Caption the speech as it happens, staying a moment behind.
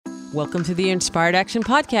Welcome to the Inspired Action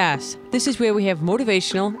Podcast. This is where we have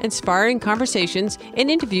motivational, inspiring conversations and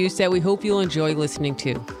interviews that we hope you'll enjoy listening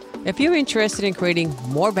to. If you're interested in creating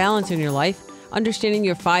more balance in your life, understanding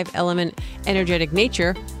your 5-element energetic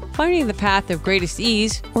nature, finding the path of greatest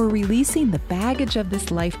ease, or releasing the baggage of this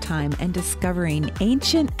lifetime and discovering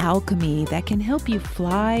ancient alchemy that can help you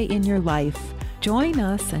fly in your life, join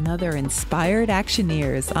us and other inspired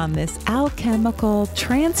actioneers on this alchemical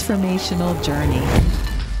transformational journey.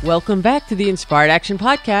 Welcome back to the Inspired Action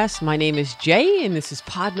Podcast. My name is Jay, and this is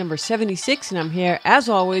pod number 76, and I'm here, as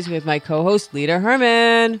always, with my co-host, Lita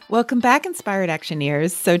Herman. Welcome back, Inspired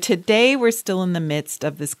Actioneers. So today, we're still in the midst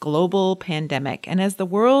of this global pandemic, and as the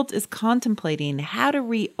world is contemplating how to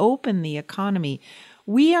reopen the economy,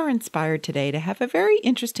 we are inspired today to have a very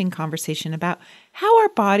interesting conversation about how our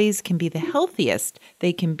bodies can be the healthiest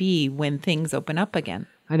they can be when things open up again.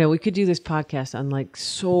 I know we could do this podcast on like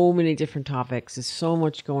so many different topics. There's so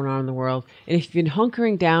much going on in the world. And if you've been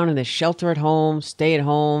hunkering down in the shelter at home, stay at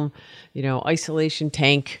home, isolation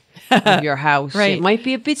tank of your house, Right. It might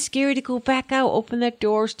be a bit scary to go back out, open that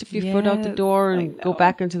door, stick your foot out the door and go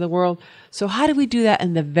back into the world. So how do we do that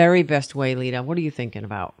in the very best way, Lita? What are you thinking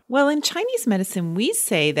about? Well, in Chinese medicine, we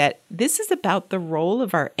say that this is about the role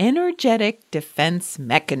of our energetic defense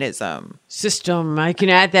mechanism. System. I can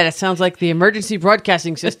add that. It sounds like the emergency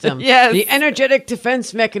broadcasting system. Yes. The energetic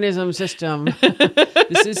defense mechanism system.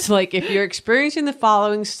 This is like if you're experiencing the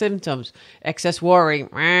following symptoms: excess worry,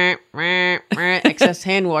 excess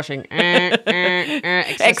hand washing,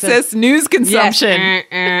 Excess news consumption.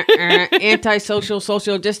 Antisocial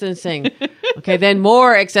social distancing. Okay, then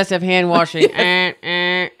more excessive hand washing.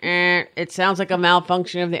 It sounds like a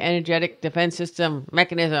malfunction of the energetic defense system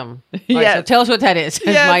mechanism. All right, so tell us what that is.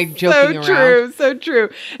 Yes, My joking around. So true.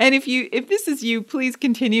 And if this is you, please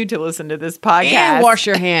continue to listen to this podcast. And wash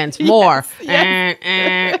your hands more.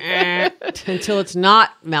 Yes. Until it's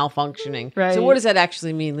not malfunctioning. Right. So what does that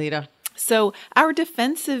actually mean, Lita? So our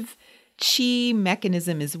defensive Qi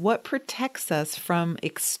mechanism is what protects us from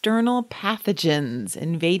external pathogens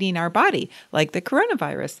invading our body, like the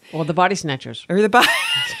coronavirus. Well, the body snatchers. Or the body,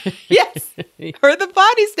 yes, or the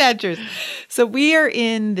body snatchers. So we are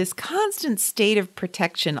in this constant state of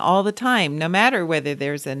protection all the time, no matter whether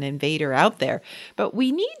there's an invader out there. But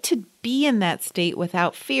we need to be in that state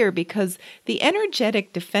without fear because the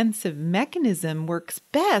energetic defensive mechanism works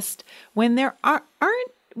best when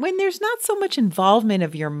when there's not so much involvement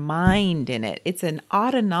of your mind in it. It's an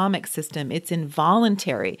autonomic system. It's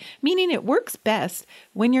involuntary, meaning it works best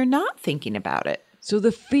when you're not thinking about it. So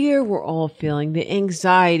the fear we're all feeling, the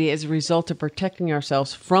anxiety as a result of protecting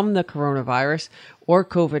ourselves from the coronavirus or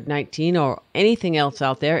COVID-19 or anything else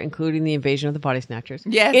out there, including the invasion of the body snatchers.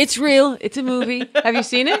 Yes. It's real. It's a movie. Have you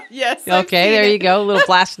seen it? Yes. Okay, there you go. A little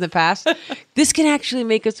blast in the past. This can actually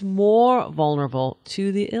make us more vulnerable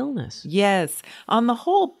to the illness. Yes. On the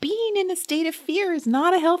whole, being in a state of fear is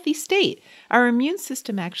not a healthy state. Our immune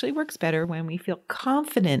system actually works better when we feel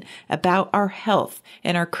confident about our health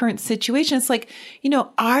and our current situation. It's like,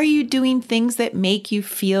 are you doing things that make you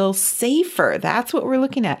feel safer? That's what we're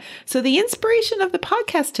looking at. So the inspiration of the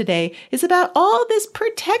podcast today is about all this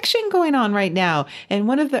protection going on right now. And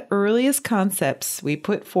one of the earliest concepts we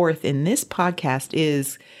put forth in this podcast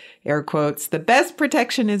is, air quotes, the best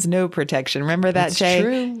protection is no protection. Remember that, That's Jay?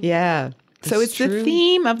 true. Yeah. So it's true. the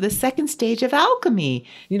theme of the second stage of alchemy.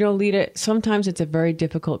 Lita, sometimes it's a very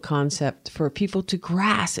difficult concept for people to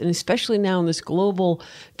grasp, and especially now in this global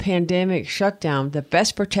pandemic shutdown, the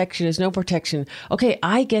best protection is no protection. Okay,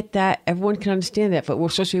 I get that. Everyone can understand that, but we're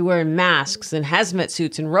supposed to be wearing masks and hazmat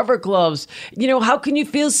suits and rubber gloves. How can you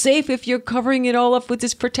feel safe if you're covering it all up with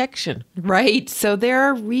this protection? Right. So there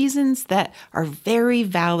are reasons that are very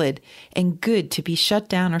valid and good to be shut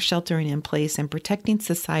down or sheltering in place and protecting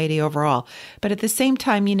society overall. But at the same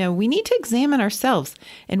time, we need to examine ourselves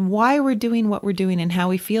and why we're doing what we're doing and how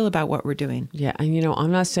we feel about what we're doing. Yeah. And,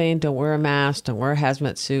 I'm not saying don't wear a mask, don't wear a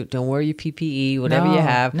hazmat suit, don't wear your PPE, whatever you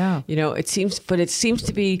have. No. It seems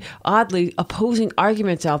to be oddly opposing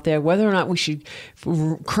arguments out there, whether or not we should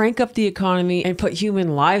crank up the economy and put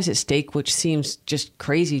human lives at stake, which seems just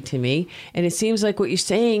crazy to me. And it seems like what you're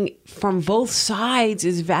saying from both sides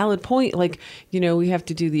is a valid point. Like, we have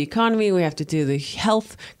to do the economy, we have to do the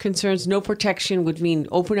health concerns. No protection would mean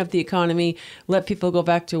open up the economy, let people go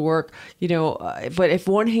back to work, but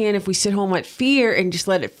if we sit home at fear and just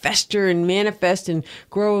let it fester and manifest and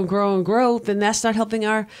grow and grow and grow, then that's not helping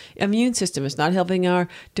our immune system. It's not helping our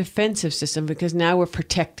defensive system because now we're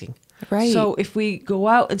protecting. Right. So if we go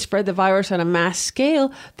out and spread the virus on a mass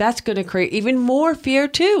scale, that's going to create even more fear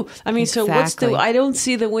too. I mean, so Exactly. I don't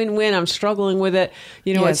see the win-win. I'm struggling with it.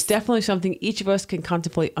 You know, Yes. it's definitely something each of us can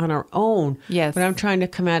contemplate on our own. Yes. But I'm trying to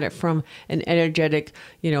come at it from an energetic,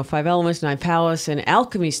 5 elements, 9 palace, and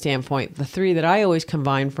alchemy standpoint, the 3 that I always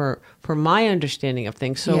combine for my understanding of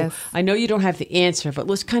things. So Yes. I know you don't have the answer, but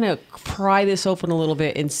let's kind of pry this open a little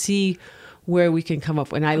bit and see where we can come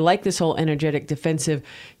up. And I like this whole energetic defensive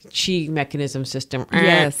chi mechanism system.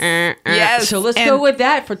 Yes. Yes. So let's And- go with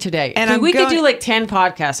that for today. and So I'm we could going- do like 10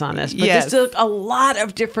 podcasts on this, but Yes. there's a lot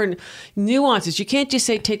of different nuances. You can't just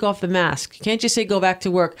say take off the mask. You can't just say go back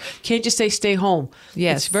to work. You can't just say stay home.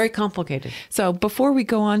 Yes. It's very complicated. So before we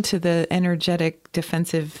go on to the energetic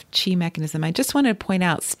defensive chi mechanism, I just want to point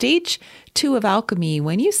out stage 2 of alchemy.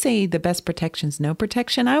 When you say the best protection is no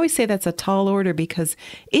protection, I always say that's a tall order because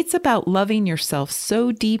it's about loving yourself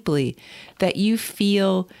so deeply that you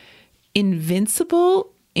feel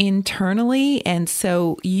invincible internally. And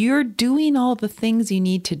so you're doing all the things you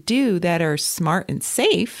need to do that are smart and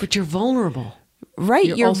safe. But you're vulnerable. Right.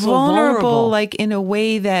 You're You're also vulnerable, vulnerable. like in a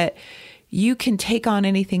way that you can take on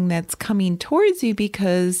anything that's coming towards you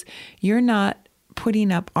because you're not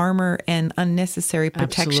putting up armor and unnecessary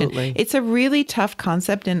protection. Absolutely. It's a really tough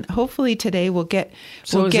concept, and hopefully today we'll get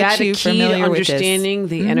Is get that you a key to familiar with this. understanding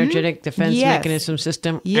the energetic defense Yes. mechanism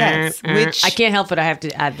system? Yes, which- I can't help it. I have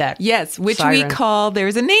to add that. Yes, which we siren. call,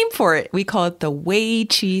 there's a name for it. We call it the Wei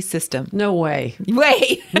Chi system. No way.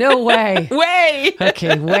 Wei. No way. Wei.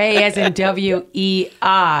 Okay, way as in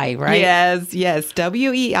WEI, right? Yes,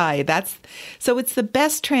 WEI. So it's the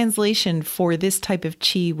best translation for this type of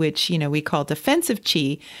chi, which, we call defensive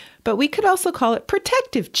chi, but we could also call it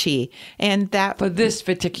protective chi. And that For this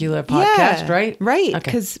particular podcast, right? Right, Okay.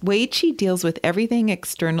 because Wei Qi deals with everything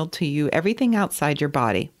external to you, everything outside your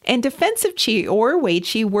body. And defensive Qi or Wei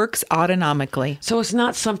Qi works autonomically. So it's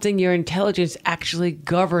not something your intelligence actually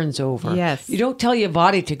governs over. Yes. You don't tell your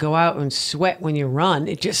body to go out and sweat when you run.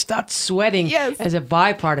 It just starts sweating Yes. as a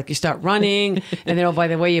byproduct. You start running, and then, by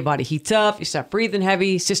the way, your body heats up. You start breathing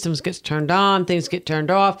heavy. Systems get turned on. Things get turned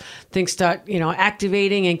off. Things start,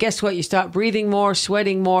 activating. And guess what? You start breathing more,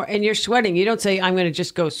 sweating more, and you're sweating. You don't say, I'm going to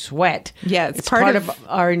just go sweat. Yeah, it's it's part part of- of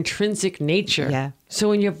our intrinsic nature. Yeah. So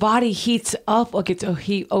when your body heats up or gets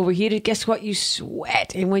overheated, guess what? You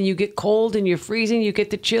sweat. And when you get cold and you're freezing, you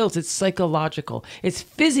get the chills. It's psychological. It's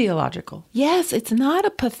physiological. Yes, it's not a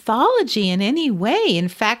pathology in any way. In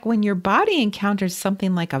fact, when your body encounters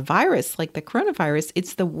something like a virus, like the coronavirus,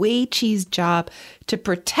 it's the Wei Qi's job to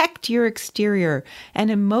protect your exterior. And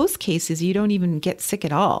in most cases, you don't even get sick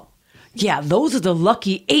at all. Yeah, those are the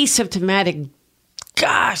lucky asymptomatic,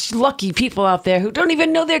 lucky people out there who don't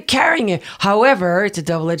even know they're carrying it. However, it's a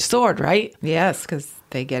double-edged sword, right? Yes, because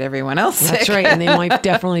they get everyone else sick. That's right. And they might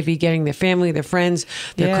definitely be getting their family, their friends,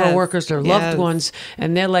 their Yes. coworkers, their loved Yes. ones.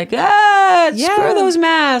 And they're like, screw Yeah. those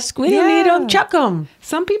masks. We don't need them. Chuck them.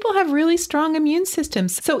 Some people have really strong immune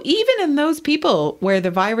systems. So even in those people where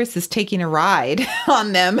the virus is taking a ride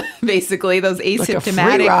on them, basically, those a free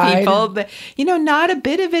asymptomatic ride. people, not a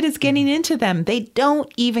bit of it is getting into them. They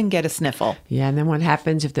don't even get a sniffle. Yeah, and then what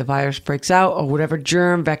happens if the virus breaks out or whatever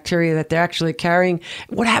germ, bacteria that they're actually carrying?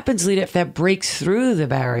 What happens, Lita, if that breaks through the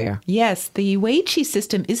barrier? Yes, the Wei Qi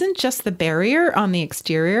system isn't just the barrier on the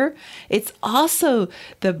exterior. It's also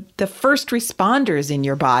the first responders in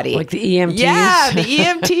your body. Like the EMTs? Yeah, the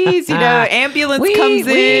EMTs, ambulance Weep, comes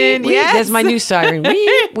in. weep. Yes. There's my new siren.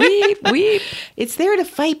 Weep, weep, weep. It's there to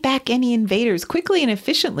fight back any invaders quickly and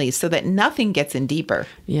efficiently so that nothing gets in deeper.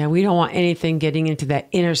 Yeah, we don't want anything getting into that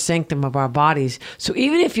inner sanctum of our bodies. So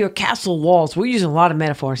even if your castle walls, we're using a lot of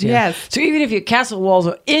metaphors here. Yes. So even if your castle walls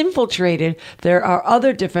are infiltrated, there are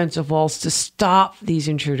other defensive walls to stop these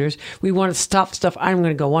intruders. We want to stop stuff. I'm going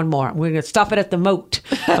to go one more. We're going to stop it at the moat.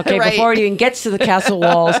 Okay, Right. before it even gets to the castle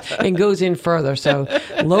walls and goes in further. So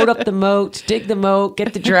load up the moat, dig the moat,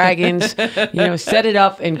 get the dragons, set it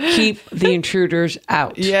up and keep the intruders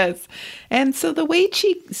out. Yes. And so the Wei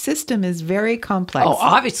Qi system is very complex. Oh,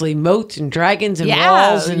 obviously, moats and dragons and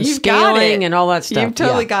Yeah, walls and you've got scaling it. and all that stuff. You've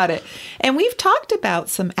totally Yeah. got it. And we've talked about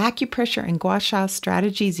some acupressure and gua sha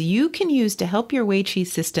strategies you can use to help your Wei Qi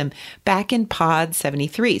system back in Pod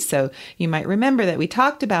 73. So you might remember that we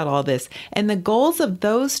talked about all this. And the goals of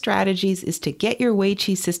those strategies strategies is to get your Wei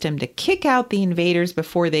Qi system to kick out the invaders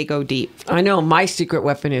before they go deep. I know my secret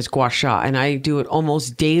weapon is gua sha, and I do it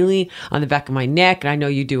almost daily on the back of my neck. And I know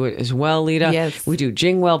you do it as well, Lita. Yes. We do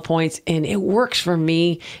Jingwell points, and it works for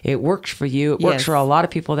me. It works for you. It works Yes. for a lot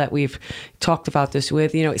of people that we've talked about this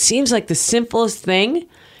with. You know, it seems like the simplest thing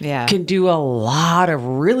can do a lot of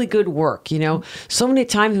really good work. You know, so many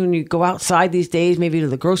times when you go outside these days, maybe to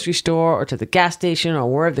the grocery store or to the gas station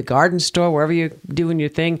or wherever, the garden store, wherever you're doing your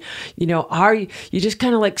thing, you know, you just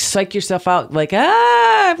kind of like psych yourself out like, did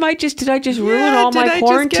I just ruin all my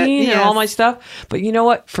quarantine and all my stuff? But you know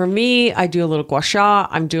what? For me, I do a little gua sha.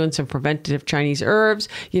 I'm doing some preventative Chinese herbs.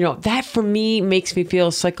 You know, that for me makes me feel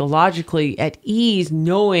psychologically at ease,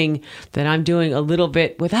 knowing that I'm doing a little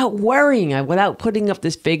bit without worrying, without putting up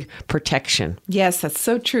this big protection. Yes, that's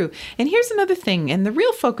so true. And here's another thing, and the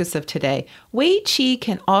real focus of today, Wei Qi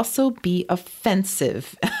can also be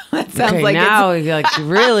offensive. That sounds okay, like now you're like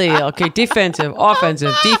really defensive,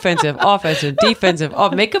 offensive, defensive, offensive, defensive. Oh,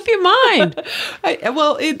 make up your mind.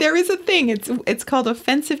 There is a thing. It's called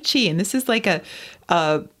offensive Qi, and this is like a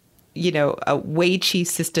Wei Qi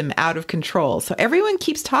system out of control. So everyone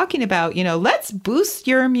keeps talking about, let's boost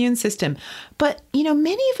your immune system. But,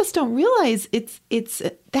 many of us don't realize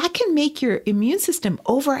that can make your immune system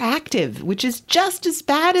overactive, which is just as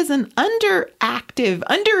bad as an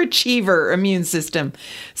underachiever immune system.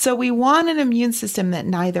 So we want an immune system that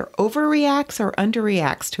neither overreacts or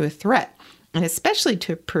underreacts to a threat. And especially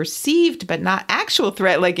to perceived but not actual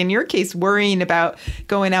threat, like in your case, worrying about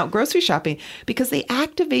going out grocery shopping, because the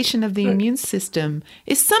activation of the immune system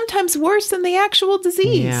is sometimes worse than the actual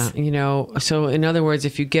disease. Yeah, so in other words,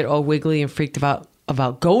 if you get all wiggly and freaked about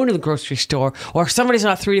going to the grocery store, or if somebody's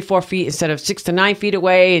not 3 to 4 feet instead of 6 to 9 feet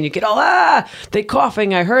away, and you get they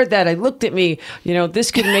coughing, I heard that, I looked at me, this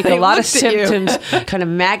could make a lot of symptoms kind of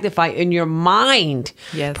magnify in your mind,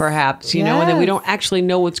 perhaps, and then we don't actually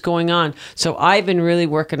know what's going on. So I've been really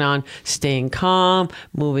working on staying calm,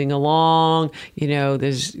 moving along,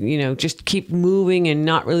 there's, just keep moving and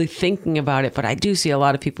not really thinking about it. But I do see a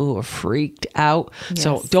lot of people who are freaked out. Yes.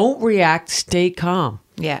 So don't react, stay calm.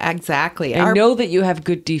 Yeah, exactly. And know that you have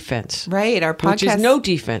good defense. Right. Our podcast. Which is no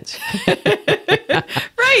defense.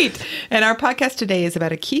 Right. And our podcast today is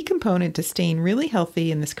about a key component to staying really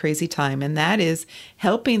healthy in this crazy time. And that is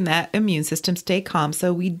helping that immune system stay calm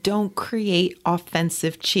so we don't create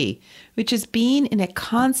offensive Qi, which is being in a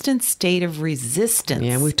constant state of resistance.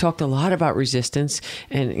 Yeah, we've talked a lot about resistance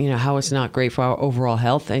and, how it's not great for our overall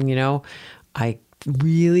health. And, I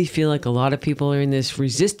really feel like a lot of people are in this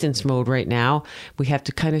resistance mode right now. We have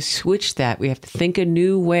to kind of switch that. We have to think a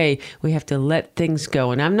new way. We have to let things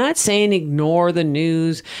go. And I'm not saying ignore the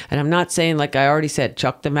news. And I'm not saying, like I already said,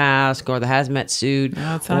 chuck the mask or the hazmat suit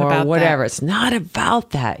or whatever. It's not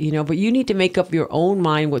about that, but you need to make up your own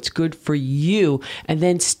mind what's good for you and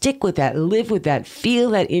then stick with that, live with that,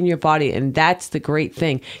 feel that in your body. And that's the great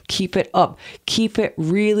thing. Keep it up. Keep it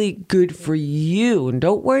really good for you. And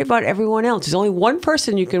don't worry about everyone else. There's only one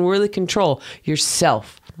person you can really control,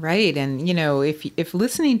 yourself. Right. And, if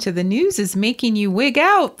listening to the news is making you wig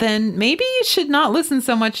out, then maybe you should not listen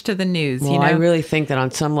so much to the news. Well, I really think that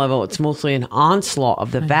on some level, it's mostly an onslaught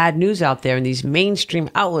of the bad news out there and these mainstream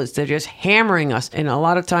outlets. They're just hammering us. And a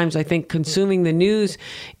lot of times I think consuming the news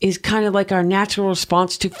is kind of like our natural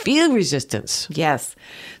response to feel resistance. Yes.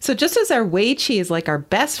 So just as our Wei Qi is like our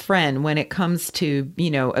best friend when it comes to,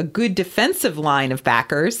 a good defensive line of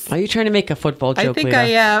backers. Are you trying to make a football joke, I think Lita? I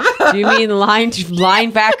am. Do you mean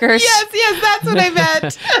linebackers? Yes, that's what I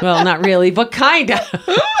meant. Well, not really, but kind of.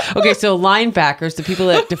 Okay, so linebackers, the people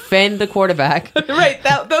that defend the quarterback. Right,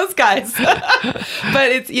 those guys.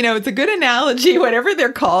 But it's, it's a good analogy, whatever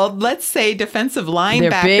they're called. Let's say defensive linebackers.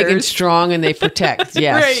 They're big and strong and they protect,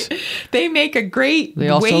 yes. Right. They make a great They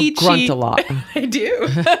also Wei grunt Qi. a lot. They do.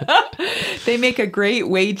 They make a great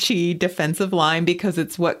Wei Qi defensive line because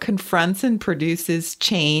it's what confronts and produces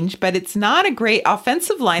change, but it's not a great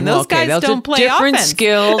offensive line. Those guys don't play different offense.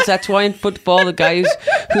 Skills. That's why in football, the guy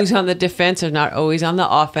who's on the defense is not always on the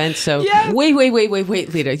offense. So wait,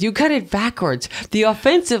 Lita. You got it backwards. The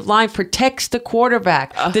offensive line protects the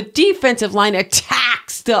quarterback. The defensive line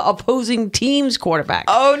attacks the opposing team's quarterback.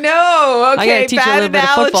 Oh, no. Okay, I got to teach you a little bit of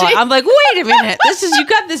football. I'm like, wait a minute. You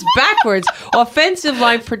got this backwards. Offensive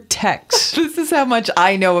line protects. This is how much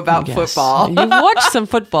I know about football. You've watched some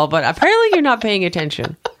football, but apparently you're not paying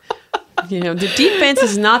attention. The defense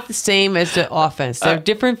is not the same as the offense. They're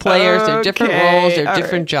different players. They're different roles. They're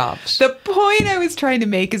different jobs. The point I was trying to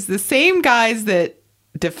make is the same guys that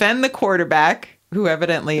defend the quarterback who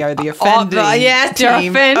evidently are the offending yeah,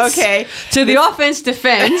 team. offense. Okay. So the offense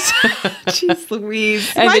defends. Jeez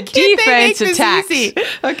Louise. And Why the can't they make defense this attacks. easy?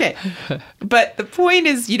 Okay. But the point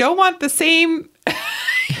is, you don't want the same...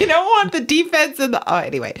 You don't want the defense and the... Oh,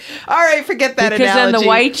 anyway. All right, forget that because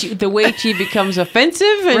analogy. then the Wei Qi becomes offensive.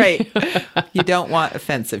 And Right. You don't want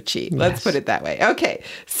offensive chi. Let's Yes. put it that way. Okay.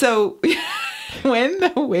 So when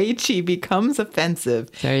the Wei Qi becomes offensive,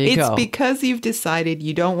 There you it's go. because you've decided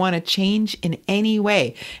you don't want to change in any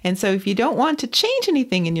way. And so if you don't want to change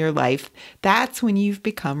anything in your life, that's when you've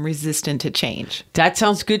become resistant to change. That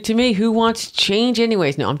sounds good to me. Who wants change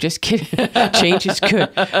anyways? No, I'm just kidding. Change is good.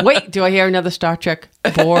 Wait, do I hear another Star Trek?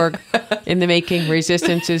 Borg in the making.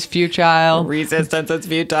 Resistance is futile. Resistance is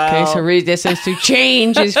futile. Okay, so resistance to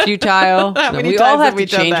change is futile. How many We times all have have to we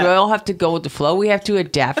done change. that? We all have to go with the flow. We have to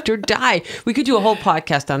adapt or die. We could do a whole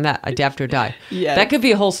podcast on that. Adapt or die. Yes. That could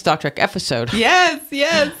be a whole Star Trek episode. Yes,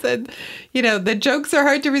 yes. And, the jokes are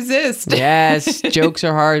hard to resist. Yes, jokes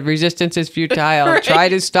are hard. Resistance is futile. Right. Try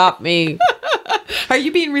to stop me. Are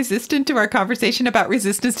you being resistant to our conversation about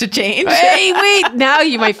resistance to change? Hey, wait, now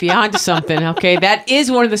you might be onto something. Okay, that is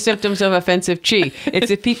one of the symptoms of offensive chi. It's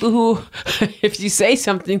the people who, if you say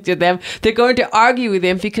something to them, they're going to argue with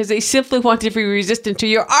them because they simply want to be resistant to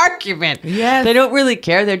your argument. Yes. They don't really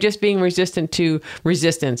care. They're just being resistant to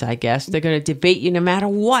resistance, I guess. They're going to debate you no matter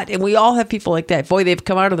what. And we all have people like that. Boy, they've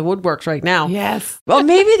come out of the woodworks right now. Yes. Well,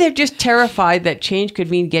 maybe they're just terrified that change could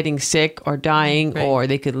mean getting sick or dying, Right. or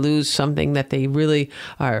they could lose something that they really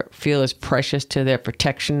feel is precious to their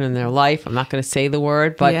protection in their life. I'm not going to say the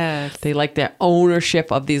word, but Yes. they like their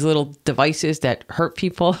ownership of these little devices that hurt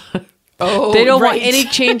people. Oh, They don't want right. any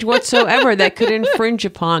change whatsoever that could infringe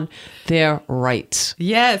upon their rights.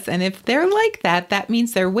 Yes, and if they're like that, that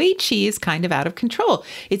means their Wei Qi is kind of out of control.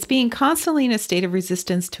 It's being constantly in a state of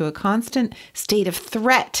resistance to a constant state of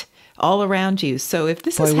threat all around you. So if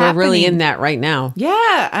this Boy, is we're happening, really in that right now.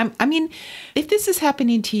 yeah, I mean, if this is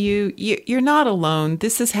happening to you, you're not alone.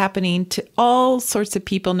 This is happening to all sorts of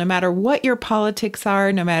people, no matter what your politics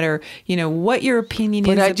are, no matter what your opinion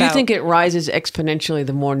But is. I do about- think it rises exponentially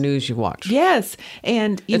the more news you watch. Yes,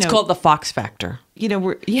 and It's called the Fox factor.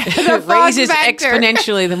 we're the It Fox raises factor.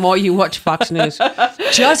 exponentially the more you watch Fox News.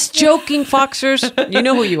 Just joking, Foxers. You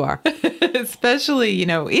know who you are. Especially,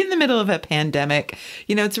 in the middle of a pandemic,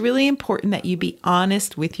 it's really important that you be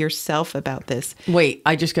honest with yourself about this. Wait,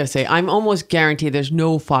 I just got to say, I'm almost guaranteed there's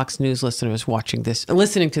no Fox News listeners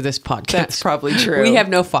listening to this podcast. That's probably true. We have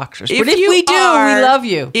no Foxers. But if you we do, are- we love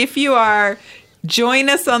you. If you are, join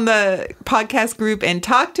us on the podcast group and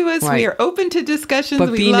talk to us. Right. We are open to discussions.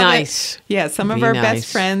 But we be love nice. It. Yeah, some of Be our nice.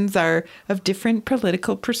 best friends are of different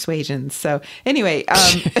political persuasions. So anyway,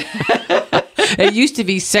 It used to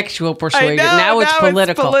be sexual persuasion. know, now it's now it's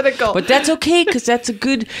political. political. But that's okay because that's a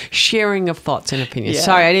good sharing of thoughts and opinions. Yeah.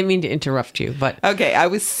 Sorry, I didn't mean to interrupt you, but okay, I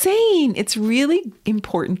was saying it's really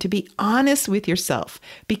important to be honest with yourself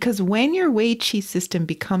because when your Wei Qi system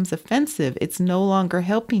becomes offensive, it's no longer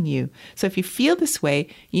helping you. So if you feel this way,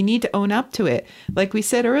 you need to own up to it. Like we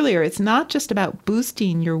said earlier, it's not just about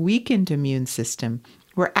boosting your weakened immune system.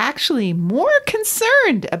 We're actually more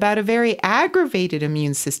concerned about a very aggravated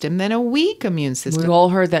immune system than a weak immune system. we've all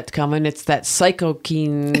heard that coming. It's that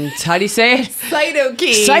cytokine. How do you say it?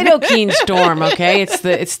 Cytokine. Cytokine storm. Okay, it's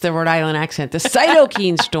the Rhode Island accent. The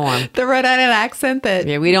cytokine storm. The Rhode Island accent that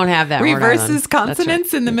Yeah, we don't have that. in Rhode Island. reverses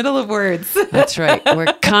consonants in the middle of words. That's right.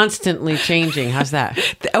 We're constantly changing. How's that?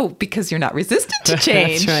 Oh, because you're not resistant to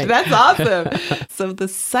change. right. That's awesome. So the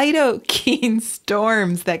cytokine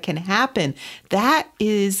storms that can happen, that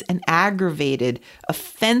is an aggravated,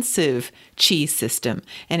 offensive chi system,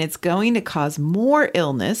 and it's going to cause more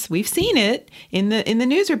illness. We've seen it in the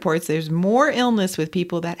news reports. There's more illness with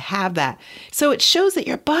people that have that. So it shows that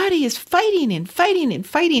your body is fighting and fighting and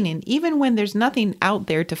fighting, and even when there's nothing out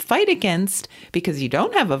there to fight against because you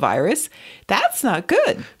don't have a virus, that's not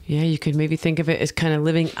good. Yeah, you could maybe think of it as kind of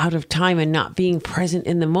living out of time and not being present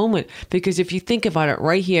in the moment. Because if you think about it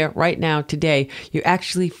right here, right now, today, you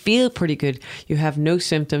actually feel pretty good. You have no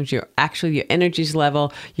symptoms. Your energy's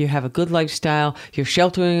level. You have a good lifestyle. You're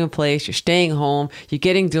sheltering in place. You're staying home. You're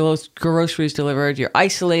getting groceries delivered. You're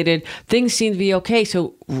isolated. Things seem to be okay.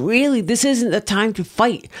 So really, this isn't the time to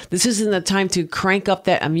fight. This isn't the time to crank up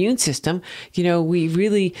that immune system. We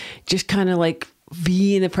really just kind of like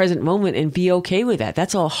be in the present moment and be okay with that.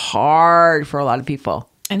 That's all hard for a lot of people.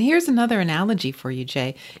 And here's another analogy for you,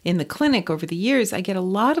 Jay. In the clinic over the years, I get a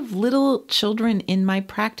lot of little children in my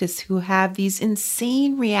practice who have these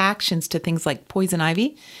insane reactions to things like poison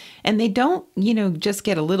ivy. And they don't, just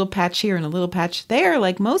get a little patch here and a little patch there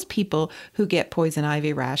like most people who get poison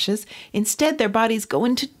ivy rashes. Instead, their bodies go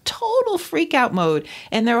into total freak out mode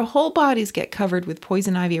and their whole bodies get covered with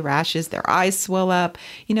poison ivy rashes. Their eyes swell up.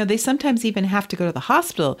 They sometimes even have to go to the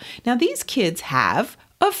hospital. Now, these kids have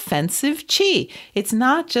offensive qi. It's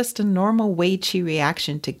not just a normal wei qi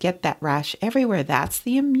reaction to get that rash everywhere. That's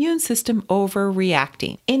the immune system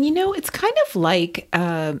overreacting. And it's kind of like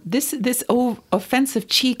this offensive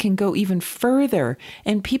qi can go even further,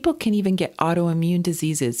 and people can even get autoimmune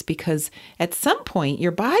diseases because at some point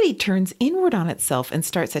your body turns inward on itself and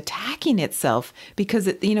starts attacking itself because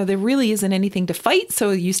there really isn't anything to fight,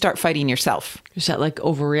 so you start fighting yourself. Is that like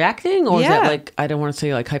overreacting, or is that like, I don't want to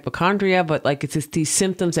say like hypochondria, but like it's just these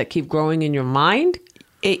symptoms that keep growing in your mind?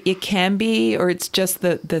 It can be, or it's just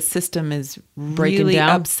the system is breaking really down,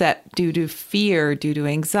 upset due to fear, due to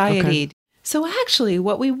anxiety. Okay. So actually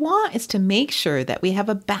what we want is to make sure that we have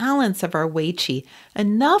a balance of our wei qi,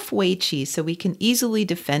 enough wei qi so we can easily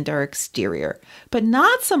defend our exterior, but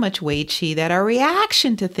not so much wei qi that our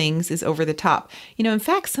reaction to things is over the top. In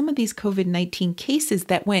fact, some of these COVID-19 cases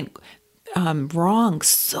that went wrong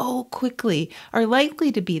so quickly are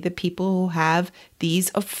likely to be the people who have these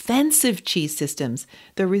offensive qi systems.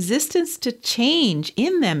 The resistance to change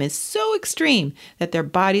in them is so extreme that their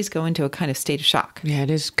bodies go into a kind of state of shock. Yeah, it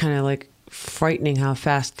is kind of like frightening how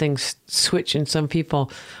fast things switch in some people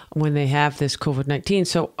when they have this COVID-19.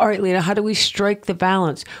 So, all right, Lena, how do we strike the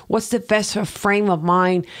balance? What's the best frame of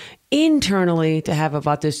mind internally to have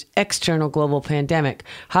about this external global pandemic?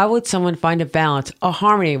 How would someone find a balance, a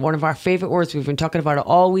harmony? One of our favorite words, we've been talking about it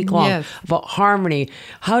all week long, yes, about harmony.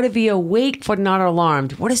 How to be awake but not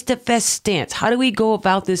alarmed. What is the best stance? How do we go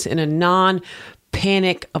about this in a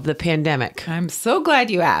non-panic of the pandemic? I'm so glad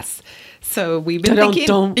you asked. So we've been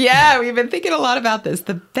thinking a lot about this.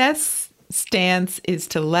 The best stance is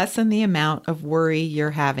to lessen the amount of worry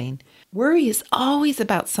you're having. Worry is always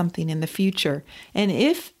about something in the future. And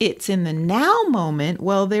if it's in the now moment,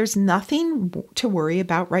 well, there's nothing to worry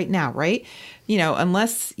about right now, right?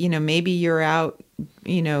 Unless, maybe you're out,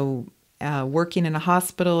 working in a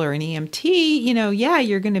hospital or an EMT,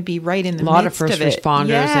 you're going to be right in the midst of it. A lot of first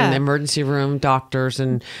responders and emergency room doctors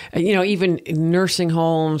and, even nursing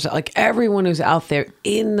homes, like everyone who's out there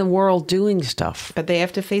in the world doing stuff. But they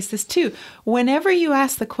have to face this too. Whenever you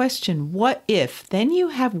ask the question, what if, then you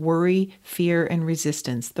have worry, fear, and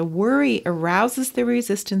resistance. The worry arouses the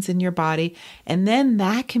resistance in your body, and then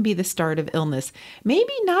that can be the start of illness.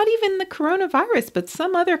 Maybe not even the coronavirus, but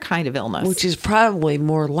some other kind of illness. Which is probably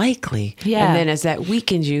more likely. Yeah. And then as that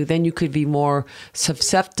weakens you, then you could be more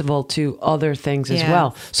susceptible to other things as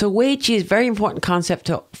well. So wei qi is a very important concept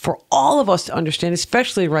for all of us to understand,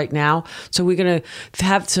 especially right now. So we're going to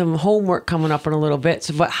have some homework coming up in a little bit.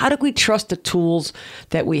 So, but how do we trust the tools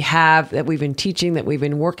that we have, that we've been teaching, that we've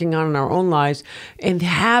been working on in our own lives, and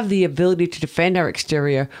have the ability to defend our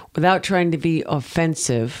exterior without trying to be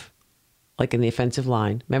offensive? Like in the offensive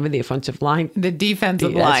line. Remember the offensive line? The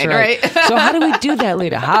defensive line, right? So how do we do that,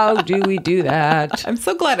 Lita? How do we do that? I'm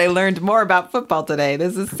so glad I learned more about football today.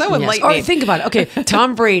 This is so enlightening. Or think about it. Okay,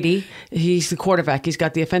 Tom Brady, he's the quarterback. He's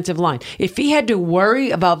got the offensive line. If he had to worry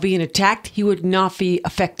about being attacked, he would not be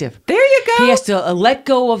effective. There you go. He has to let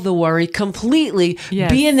go of the worry completely,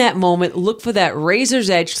 be in that moment, look for that razor's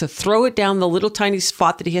edge to throw it down the little tiny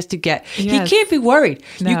spot that he has to get. Yes. He can't be worried.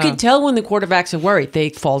 No. You can tell when the quarterbacks are worried. They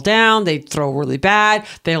fall down, they throw really bad.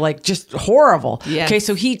 They're like just horrible. Yes. Okay,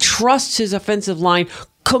 so he trusts his offensive line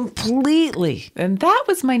completely. And that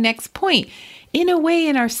was my next point. In a way,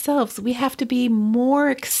 in ourselves, we have to be more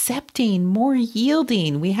accepting, more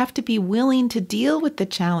yielding. We have to be willing to deal with the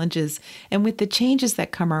challenges and with the changes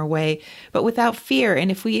that come our way, but without fear. And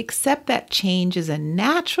if we accept that change as a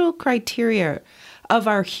natural criteria of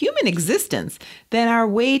our human existence, then our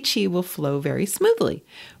wei qi will flow very smoothly.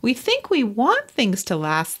 We think we want things to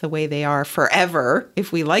last the way they are forever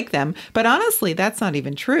if we like them, but honestly, that's not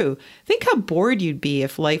even true. Think how bored you'd be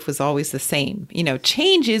if life was always the same.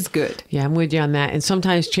 Change is good. Yeah, I'm with you on that. And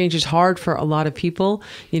sometimes change is hard for a lot of people,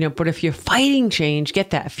 but if you're fighting change,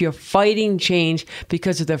 get that. If you're fighting change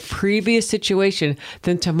because of the previous situation,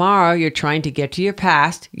 then tomorrow you're trying to get to your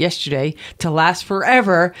past, yesterday, to last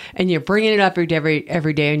forever, and you're bringing it up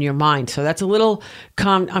every day in your mind. So that's a little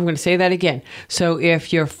I'm going to say that again. So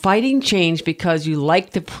if you're fighting change because you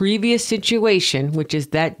like the previous situation, which is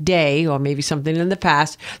that day or maybe something in the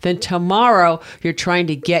past, then tomorrow you're trying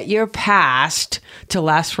to get your past to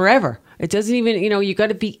last forever. It doesn't even, you got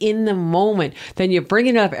to be in the moment. Then you bring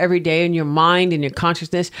it up every day in your mind and your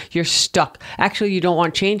consciousness. You're stuck. Actually, you don't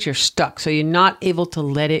want change. You're stuck. So you're not able to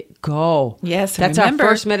let it go. Yes. That's remember,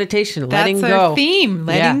 our first meditation. Letting that's go. Our theme.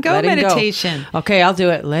 Letting go meditation. Go. Okay, I'll do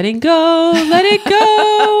it. Letting go. Let it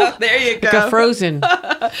go. There you go. Like a Frozen.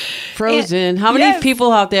 Frozen. How many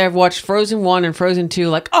people out there have watched Frozen 1 and Frozen 2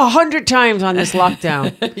 like 100 times on this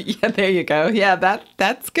lockdown? Yeah, there you go. Yeah,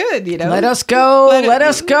 that's good. Let us go. Let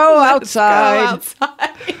us go outside.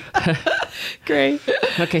 Great.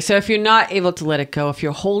 Okay, so if you're not able to let it go, if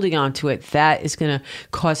you're holding on to it, that is going to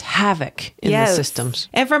cause havoc in the systems.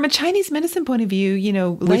 And from a Chinese medicine point of view,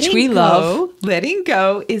 which we love, letting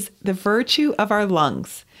go is the virtue of our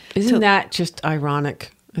lungs. Isn't that just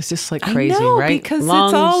ironic? It's just like crazy, I know, right? Because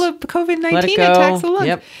lungs, it's all of COVID-19 attacks the lungs.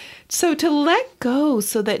 Yep. So to let go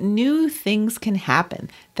so that new things can happen,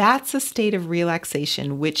 that's a state of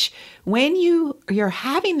relaxation, which when you're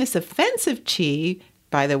having this offensive chi,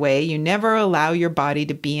 by the way, you never allow your body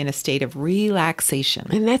to be in a state of relaxation.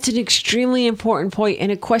 And that's an extremely important point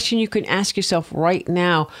and a question you can ask yourself right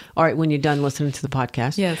now. All right, when you're done listening to the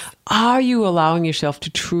podcast. Yes. Are you allowing yourself to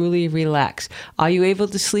truly relax? Are you able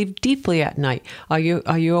to sleep deeply at night? Are you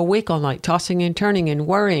awake all night, tossing and turning and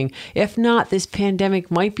worrying? If not, this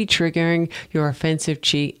pandemic might be triggering your offensive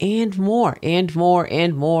chi and more, and more,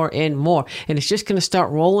 and more, and more. And it's just going to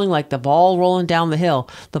start rolling like the ball rolling down the hill.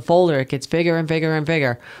 The boulder, it gets bigger and bigger and bigger.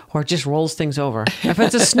 Or it just rolls things over. If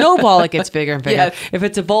it's a snowball, it gets bigger and bigger. Yes. If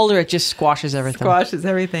it's a boulder, it just squashes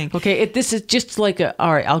everything. Okay, this is just like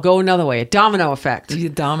all right, I'll go another way. A domino effect. The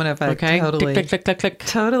domino effect, okay? Totally. Click, click, click, click, click.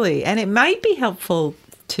 Totally. And it might be helpful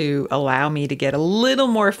to allow me to get a little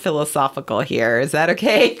more philosophical here. Is that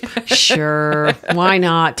okay? Sure. Why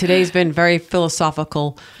not? Today's been very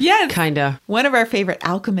philosophical. Yes. Kind of. One of our favorite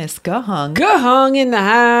alchemists, Gohung. Gohung in the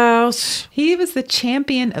house. He was the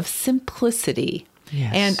champion of simplicity.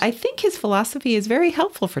 Yes. And I think his philosophy is very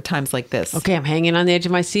helpful for times like this. Okay, I'm hanging on the edge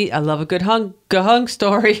of my seat. I love a good Gohung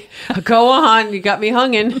story. Go on. You got me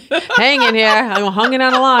hanging here. I'm hanging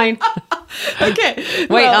on a line. Okay.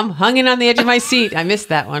 Wait, I'm hanging on the edge of my seat. I missed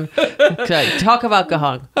that one. Okay, talk about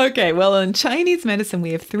Gohung. Okay, well, in Chinese medicine,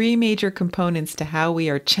 we have three major components to how we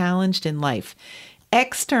are challenged in life.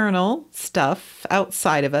 External stuff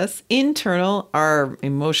outside of us, internal, our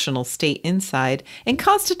emotional state inside, and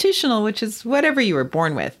constitutional, which is whatever you were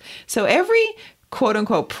born with. So every quote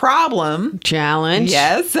unquote problem, challenge.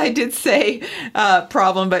 Yes, I did say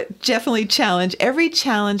problem, but definitely challenge. Every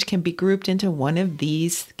challenge can be grouped into one of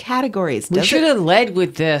these categories. We should have led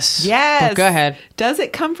with this. Yes. But go ahead. Does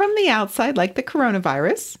it come from the outside, like the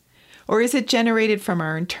coronavirus? Or is it generated from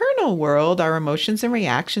our internal world, our emotions and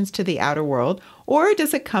reactions to the outer world? Or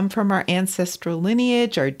does it come from our ancestral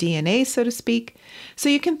lineage, our DNA, so to speak? So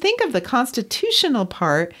you can think of the constitutional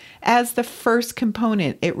part as the first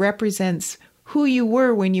component. It represents who you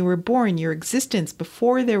were when you were born, your existence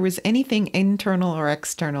before there was anything internal or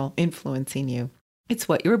external influencing you. It's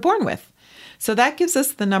what you were born with. So that gives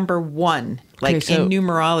us the number one, like in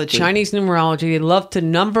numerology. Chinese numerology, they love to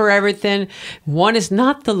number everything. One is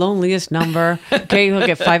not the loneliest number. Okay, look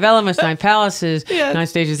at 5 elements, 9 palaces, 9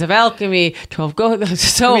 stages of alchemy, 12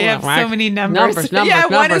 so we have so many numbers.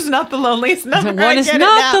 Numbers. One is not the loneliest number. One is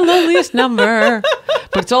not the loneliest number.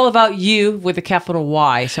 But it's all about you with a capital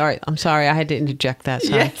Y. Sorry, I'm sorry, I had to interject that.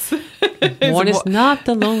 Sorry. Yes. One is not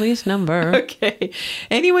the loneliest number. Okay.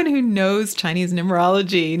 Anyone who knows Chinese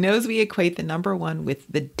numerology knows we equate the number one with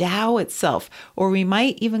the Tao itself, or we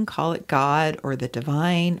might even call it God or the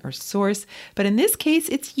divine or source. But in this case,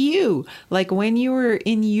 it's you, like when you were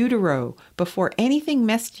in utero, before anything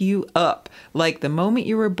messed you up, like the moment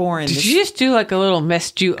you were born. Did you just do like a little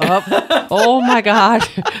messed you up? Oh my God.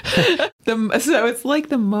 So it's like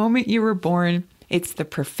the moment you were born. It's the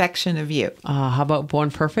perfection of you. How about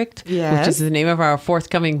Born Perfect? Yes. Which is the name of our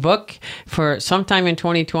forthcoming book for sometime in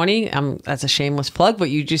 2020. That's a shameless plug, but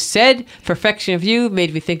you just said Perfection of You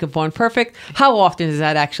made me think of Born Perfect. How often does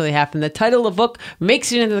that actually happen? The title of the book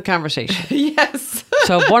makes it into the conversation. Yes.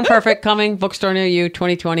 So Born Perfect coming, bookstore near you,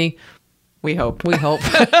 2020. We hope. We hope.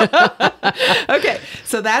 Okay,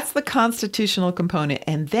 so that's the constitutional component.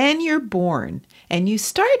 And then you're born and you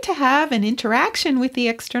start to have an interaction with the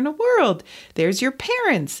external world. There's your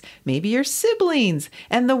parents, maybe your siblings,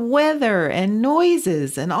 and the weather and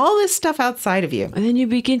noises and all this stuff outside of you. And then you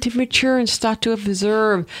begin to mature and start to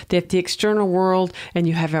observe that the external world, and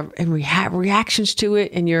you have reactions to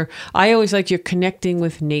it. And I always like you're connecting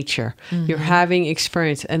with nature. Mm-hmm. You're having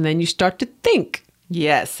experience. And then you start to think.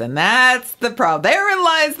 Yes, and that's the problem. Therein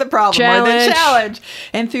lies the problem, or the challenge.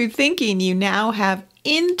 And through thinking, you now have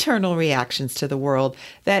internal reactions to the world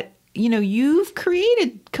that you've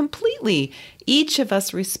created completely. Each of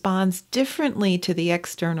us responds differently to the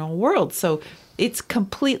external world. So it's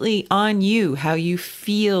completely on you how you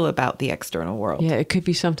feel about the external world. Yeah, it could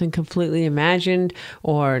be something completely imagined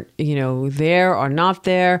or, there or not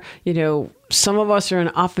there. Some of us are in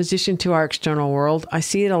opposition to our external world. I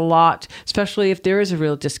see it a lot, especially if there is a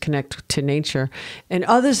real disconnect to nature. And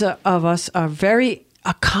others of us are very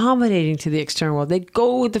accommodating to the external world. They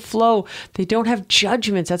go with the flow. They don't have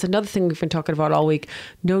judgments. That's another thing we've been talking about all week.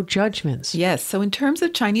 No judgments. Yes. So in terms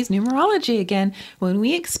of Chinese numerology, again, when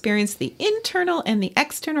we experience the internal and the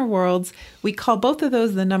external worlds, we call both of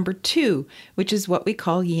those the number 2, which is what we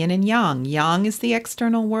call yin and yang. Yang is the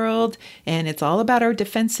external world, and it's all about our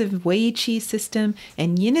defensive Wei Qi system.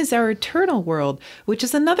 And yin is our eternal world, which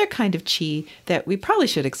is another kind of qi that we probably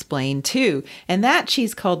should explain too. And that qi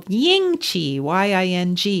is called Ying Qi, Y-I-N-G,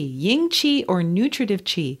 Ying Qi or nutritive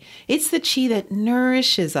qi. It's the qi that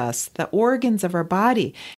nourishes us, the organs of our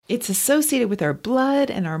body. It's associated with our blood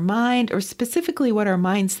and our mind, or specifically what our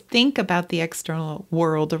minds think about the external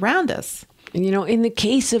world around us. In the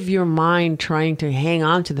case of your mind trying to hang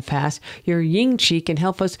on to the past, your yin qi can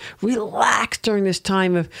help us relax during this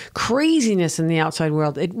time of craziness in the outside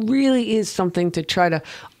world. It really is something to try to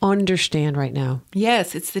understand right now.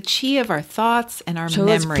 Yes, it's the qi of our thoughts and our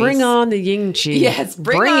memories. So let's bring on the yin qi. Yes,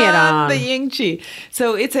 bring it on the yin qi.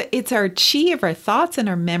 So it's our qi of our thoughts and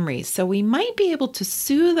our memories. So we might be able to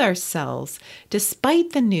soothe ourselves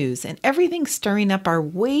despite the news and everything stirring up our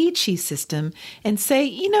Wei Qi system and say,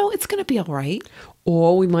 it's going to be all right.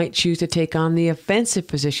 Or we might choose to take on the offensive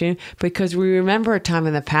position because we remember a time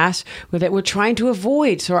in the past that we're trying to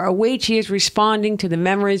avoid. So our Wei Qi is responding to the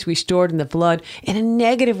memories we stored in the blood in a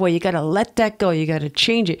negative way. You got to let that go. You got to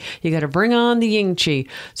change it. You got to bring on the yin qi.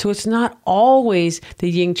 So it's not always the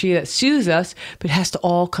yin qi that soothes us, but it has to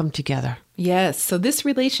all come together. Yes. So this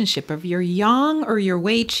relationship of your yang or your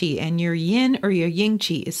Wei Qi and your yin or your yin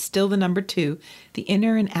qi is still the number 2, the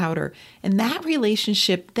inner and outer. And that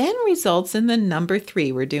relationship then results in the number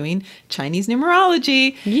 3. We're doing Chinese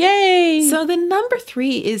numerology. Yay! So the number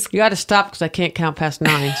 3 is... You got to stop because I can't count past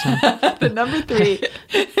 9. So. The number 3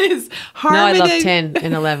 is harmony. No, I love 10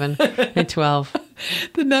 and 11 and 12.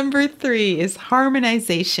 The number 3 is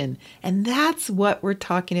harmonization. And that's what we're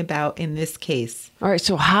talking about in this case. All right.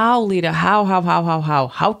 So how, Lita,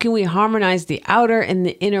 how can we harmonize the outer and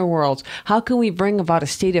the inner worlds? How can we bring about a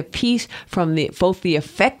state of peace from both the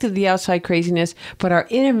effect of the outside craziness, but our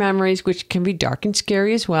inner memories, which can be dark and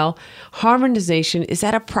scary as well? Harmonization, is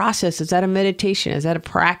that a process? Is that a meditation? Is that a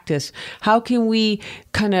practice? How can we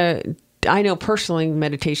kind of... I know personally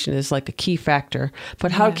meditation is like a key factor,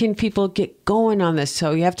 but how can people get going on this?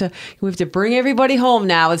 So we have to bring everybody home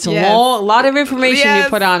now. It's a lot of information you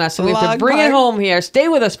put on us. So we have to bring it home here. Stay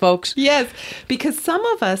with us, folks. Yes, because some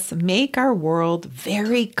of us make our world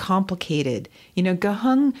very complicated.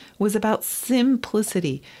 Gaheng was about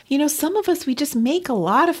simplicity. Some of us, we just make a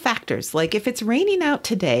lot of factors. Like if it's raining out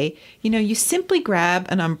today, you simply grab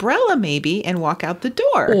an umbrella maybe and walk out the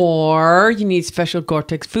door. Or you need special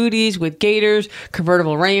Gore-Tex booties with gaiters,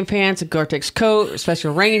 convertible rain pants, a Gore-Tex coat, a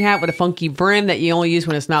special rain hat with a funky brim that you only use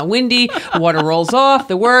when it's not windy. Water rolls off,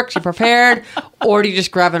 the works, you're prepared. Or do you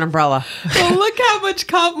just grab an umbrella? Well, look how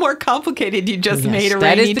much more complicated you just made a rainy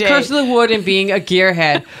day. That is the curse of the wood and being a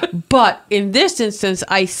gearhead. But in this instance,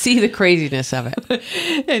 I see the craziness of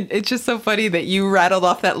it. And it's just so funny that you rattled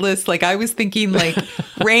off that list. Like I was thinking like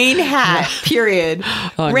rain hat, period.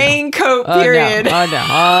 Raincoat, period.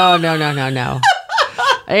 Oh, no.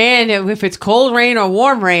 And if it's cold rain or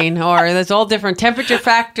warm rain, or there's all different temperature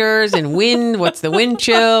factors and wind, what's the wind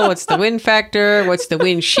chill? What's the wind factor? What's the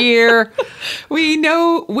wind shear? We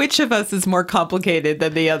know which of us is more complicated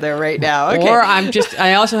than the other right now. Okay. Or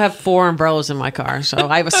I also have 4 umbrellas in my car. So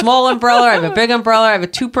I have a small umbrella, I have a big umbrella, I have a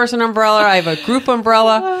 2-person umbrella, I have a group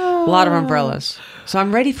umbrella, a lot of umbrellas. So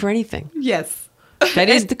I'm ready for anything. Yes. That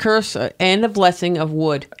is the curse and the blessing of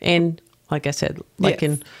wood. And like I said,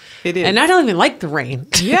 it is. And I don't even like the rain.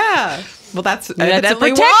 Yeah. Well, that's the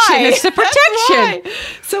protection. Why. It's the protection.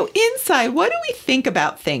 So inside, what do we think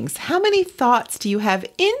about things? How many thoughts do you have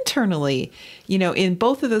internally? In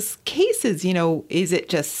both of those cases, is it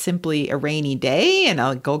just simply a rainy day and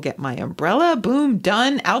I'll go get my umbrella? Boom,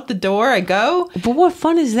 done, out the door I go. But what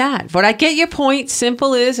fun is that? But I get your point.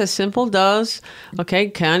 Simple is as simple does. Okay,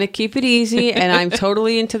 kind of keep it easy. And I'm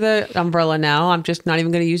totally into the umbrella now. I'm just not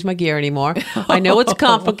even going to use my gear anymore. I know it's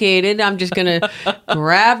complicated. I'm just going to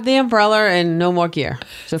grab the umbrella and no more gear.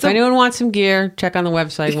 So if anyone wants some gear, check on the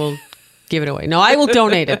website. We'll give it away. No, I will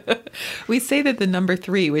donate it. We say that the number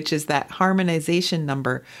 3, which is that harmonization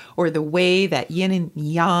number, or the way that yin and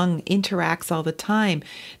yang interacts all the time,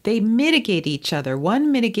 they mitigate each other,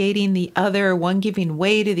 one mitigating the other, one giving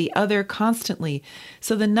way to the other constantly.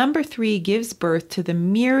 So the number 3 gives birth to the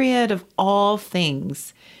myriad of all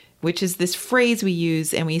things, which is this phrase we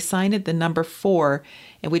use, and we assign it the number 4,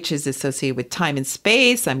 and which is associated with time and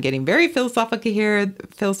space. I'm getting very philosophical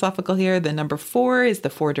here. The number 4 is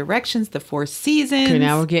the 4 directions, the 4 seasons. Okay,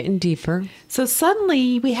 now we're getting deeper. So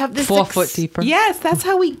suddenly we have this 4 foot deeper. Yes, that's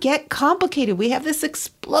how we get complicated. We have this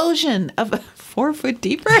explosion of 4 foot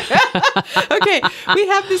deeper. Okay, we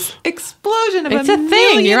have this explosion of It's a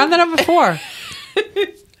thing. You're on the number 4.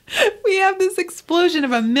 We have this explosion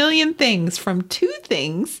of a million things, from 2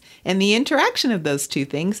 things and the interaction of those 2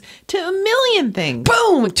 things to a million things.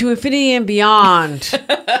 Boom! To infinity and beyond.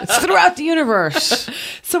 It's throughout the universe.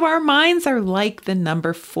 So our minds are like the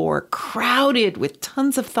number 4, crowded with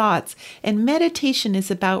tons of thoughts. And meditation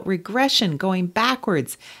is about regression, going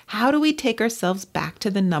backwards. How do we take ourselves back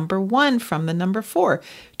to the number 1 from the number 4?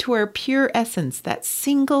 To our pure essence, that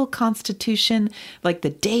single constitution, like the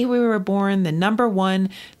day we were born, the number 1,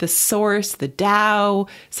 the source, the Tao.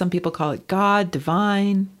 Some people call it God,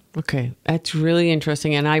 divine. Okay, that's really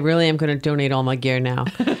interesting. And I really am going to donate all my gear now.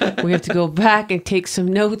 We have to go back and take some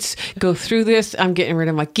notes, go through this. I'm getting rid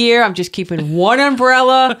of my gear. I'm just keeping one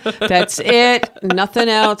umbrella. That's it. Nothing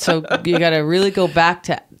else. So you got to really go back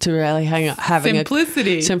to really having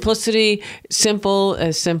simplicity, simple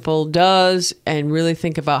as simple does, and really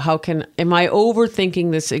think about am I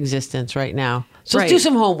overthinking this existence right now? So let's do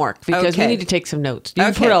some homework, because we need to take some notes.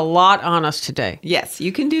 You put a lot on us today. Yes,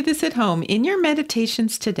 you can do this at home. In your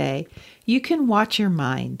meditations today, you can watch your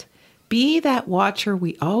mind. Be that watcher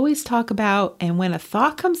we always talk about. And when a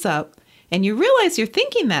thought comes up and you realize you're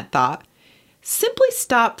thinking that thought, simply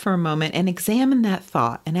stop for a moment and examine that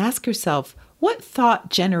thought and ask yourself, what thought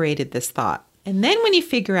generated this thought? And then when you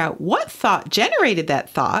figure out what thought generated that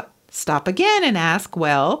thought, stop again and ask,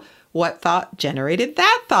 well, what thought generated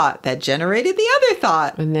that thought that generated the other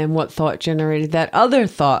thought? And then what thought generated that other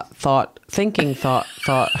thinking thought.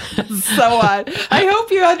 So on. I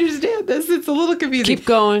hope you understand this. It's a little confusing. Keep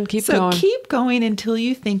going. So keep going until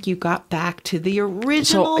you think you got back to the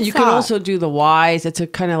original So you thought. can also do the whys. It's a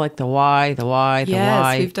kind of like the why.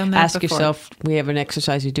 Yes, we've done that Ask before. yourself. We have an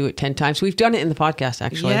exercise. You do it 10 times. We've done it in the podcast,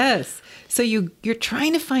 actually. Yes. So you're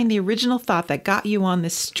trying to find the original thought that got you on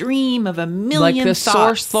this stream of a million like the thoughts.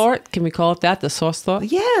 source thought. Can we call it that? The source thought?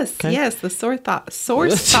 Yes, Okay. yes, the source thought.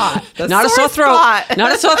 The Not a sore source throat. thought.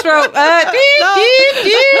 Not a sore throat.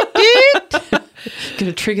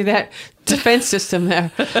 Gonna trigger that defense system there.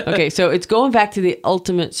 Okay, so it's going back to the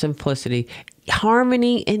ultimate simplicity.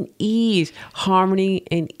 Harmony and ease. Harmony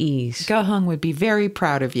and ease. Ge-Hung would be very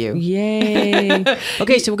proud of you. Yay.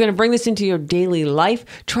 Okay, so we're going to bring this into your daily life.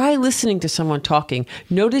 Try listening to someone talking.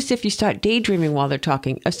 Notice if you start daydreaming while they're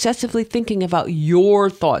talking, obsessively thinking about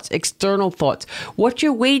your thoughts, external thoughts. What's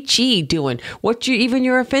your Wei Qi doing? What's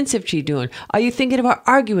your offensive Qi doing? Are you thinking about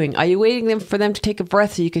arguing? Are you waiting for them to take a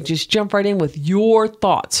breath so you can just jump right in with your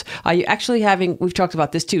thoughts? Are you actually having, we've talked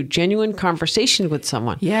about this too, genuine conversation with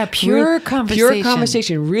someone? Yeah, pure conversation. Pure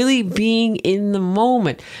conversation, really being in the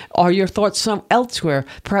moment. Are your thoughts elsewhere?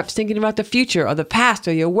 Perhaps thinking about the future or the past,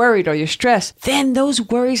 or you're worried or you're stressed. Then those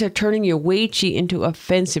worries are turning your Wei Qi into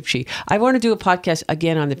offensive Qi. I want to do a podcast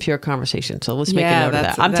again on the pure conversation, so let's make a note of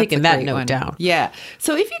that. I'm taking that note down. Yeah.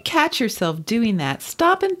 So if you catch yourself doing that,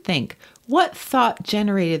 stop and think, what thought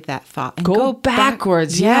generated that thought? And Go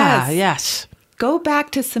backwards. Yes. Go back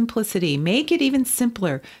to simplicity. Make it even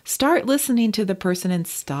simpler. Start listening to the person and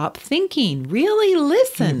stop thinking. Really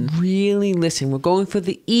listen. Really listen. We're going for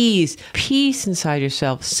the ease, peace inside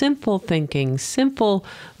yourself, simple thinking, simple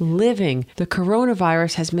living. The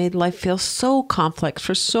coronavirus has made life feel so complex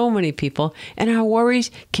for so many people, and our worries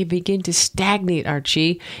can begin to stagnate our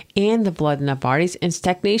chi and the blood in our bodies, and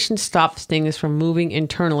stagnation stops things from moving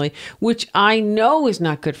internally, which I know is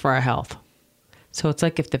not good for our health. So it's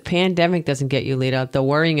like if the pandemic doesn't get you laid out, the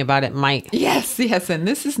worrying about it might. Yes. And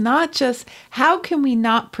this is not just how can we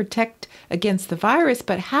not protect against the virus,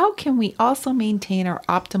 but how can we also maintain our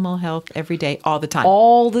optimal health every day, all the time?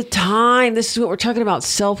 All the time. This is what we're talking about.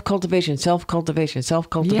 Self-cultivation.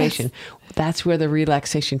 Yes. That's where the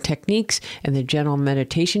relaxation techniques and the general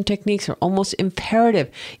meditation techniques are almost imperative.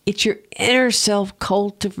 It's your inner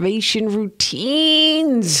self-cultivation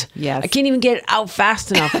routines. Yes. I can't even get it out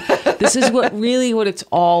fast enough. This is what it's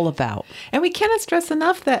all about. And we cannot stress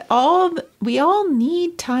enough that all we all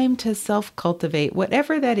need time to self-cultivate,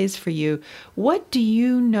 whatever that is for you. What do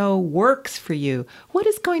you know works for you? What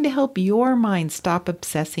is going to help your mind stop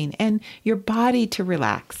obsessing and your body to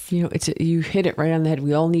relax? You know, you hit it right on the head.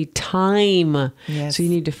 We all need time. Yes. So you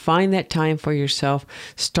need to find that time for yourself.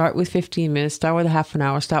 Start with 15 minutes, start with a half an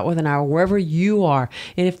hour, start with an hour, wherever you are.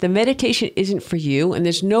 And if the meditation isn't for you, and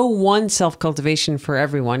there's no one self-cultivation for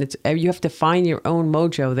everyone, you have to find your own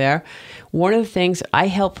mojo there. One of the things I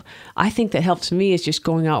think that helps me is just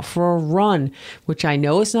going out for a run, which I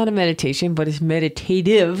know is not a meditation, but is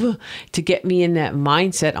meditative to get me in that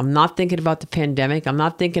mindset. I'm not thinking about the pandemic. I'm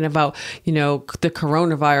not thinking about, the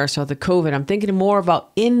coronavirus or the COVID. I'm thinking more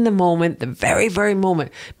about in the moment, the very, very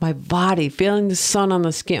moment, my body, feeling the sun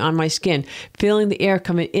on my skin, feeling the air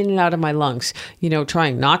coming in and out of my lungs,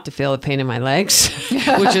 trying not to feel the pain in my legs,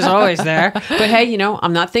 which is always there. But hey,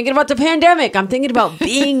 I'm not thinking about the pandemic. I'm thinking about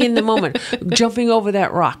being in the moment, jumping over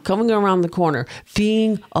that rock, coming around the corner,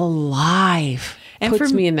 being alive. And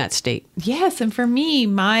puts me in that state. Yes. And for me,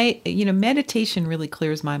 my, meditation really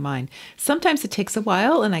clears my mind. Sometimes it takes a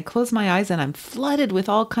while and I close my eyes and I'm flooded with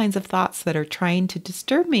all kinds of thoughts that are trying to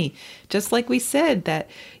disturb me. Just like we said, that,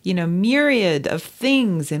 myriad of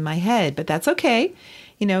things in my head, but that's okay.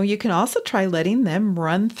 You can also try letting them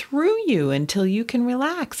run through you until you can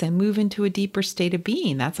relax and move into a deeper state of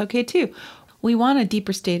being. That's okay too. We want a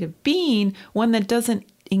deeper state of being, one that doesn't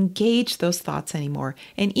engage those thoughts anymore.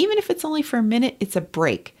 And even if it's only for a minute, it's a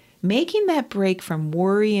break. Making that break from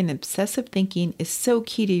worry and obsessive thinking is so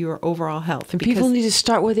key to your overall health. And people need to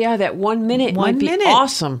start where they are. That 1 minute might be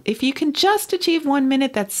awesome. If you can just achieve 1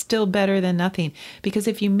 minute, that's still better than nothing. Because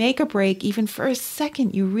if you make a break, even for a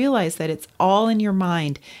second, you realize that it's all in your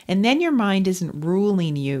mind. And then your mind isn't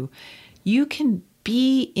ruling you. You can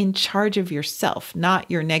be in charge of yourself, not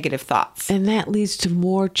your negative thoughts. And that leads to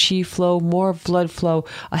more chi flow, more blood flow,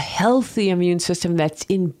 a healthy immune system that's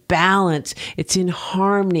in balance, it's in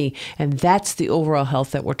harmony. And that's the overall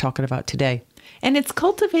health that we're talking about today. And it's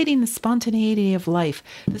cultivating the spontaneity of life.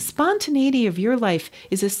 The spontaneity of your life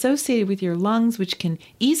is associated with your lungs, which can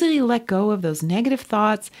easily let go of those negative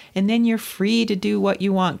thoughts. And then you're free to do what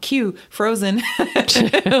you want. Cue Frozen. Let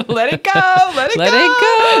it go. Let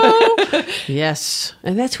it go. Yes.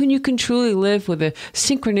 And that's when you can truly live with a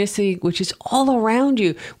synchronicity, which is all around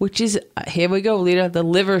you, which is, here we go, Lita, the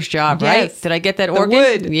liver's job, yes. Right? Did I get that organ?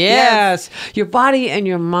 Wood. Yes. Your body and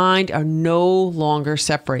your mind are no longer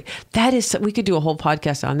separate. That is, we could do a whole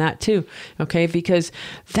podcast on that too, okay? Because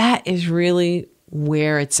that is really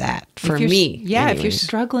where it's at for me. Yeah, anyways. If you're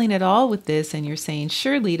struggling at all with this and you're saying,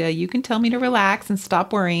 sure, Lita, you can tell me to relax and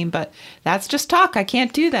stop worrying, but that's just talk. I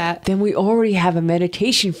can't do that. Then we already have a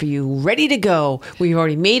meditation for you ready to go. We've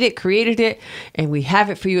already made it, created it, and we have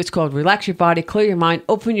it for you. It's called Relax Your Body, Clear Your Mind,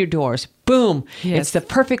 Open Your Doors. Boom. Yes. It's the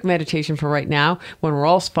perfect meditation for right now when we're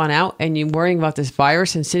all spun out and you're worrying about this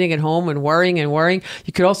virus and sitting at home and worrying. You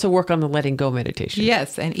could also work on the letting go meditation.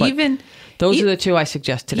 Yes. And those are the two I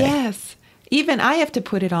suggest today. Yes. Even I have to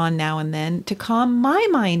put it on now and then to calm my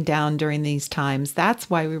mind down during these times. That's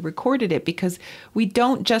why we recorded it, because we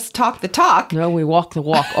don't just talk the talk. No, we walk the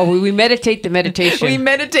walk. Or we meditate the meditation. We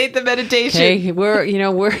meditate the meditation. Okay,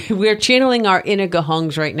 we're channeling our inner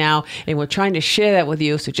gahungs right now, and we're trying to share that with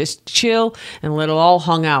you. So just chill and let it all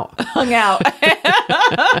hung out.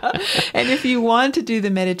 And if you want to do the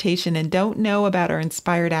meditation and don't know about our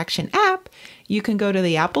Inspired Action app, you can go to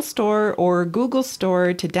the Apple Store or Google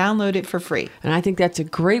Store to download it for free. And I think that's a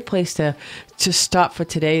great place to stop for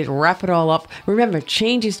today, to wrap it all up. Remember,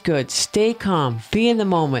 change is good. Stay calm. Be in the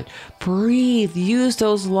moment. Breathe. Use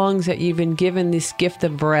those lungs that you've been given this gift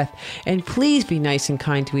of breath. And please be nice and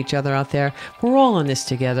kind to each other out there. We're all in this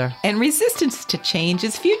together. And resistance to change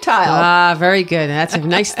is futile. Ah, very good. And that's a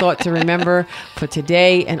nice thought to remember for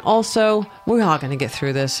today. And also, we're all going to get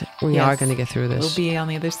through this. We are going to get through this. We'll be on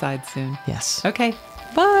the other side soon. Yes. Okay.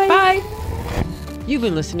 Bye. Bye. You've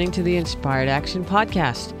been listening to the Inspired Action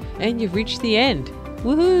Podcast, and you've reached the end.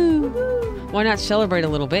 Woohoo! Woohoo. Why not celebrate a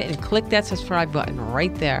little bit and click that subscribe button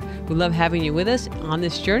right there. We love having you with us on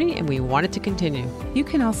this journey, and we want it to continue. You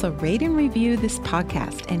can also rate and review this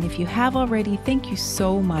podcast. And if you have already, thank you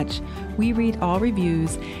so much. We read all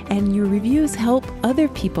reviews, and your reviews help other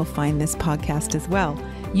people find this podcast as well.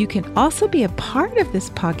 You can also be a part of this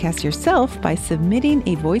podcast yourself by submitting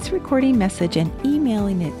a voice recording message and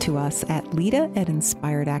emailing it to us at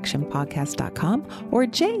lita@inspiredactionpodcast.com or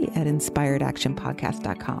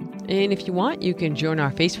jay@inspiredactionpodcast.com. And if you want, you can join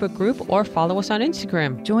our Facebook group or follow us on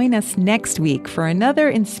Instagram. Join us next week for another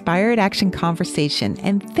Inspired Action conversation.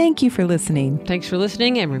 And thank you for listening. Thanks for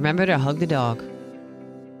listening, and remember to hug the dog.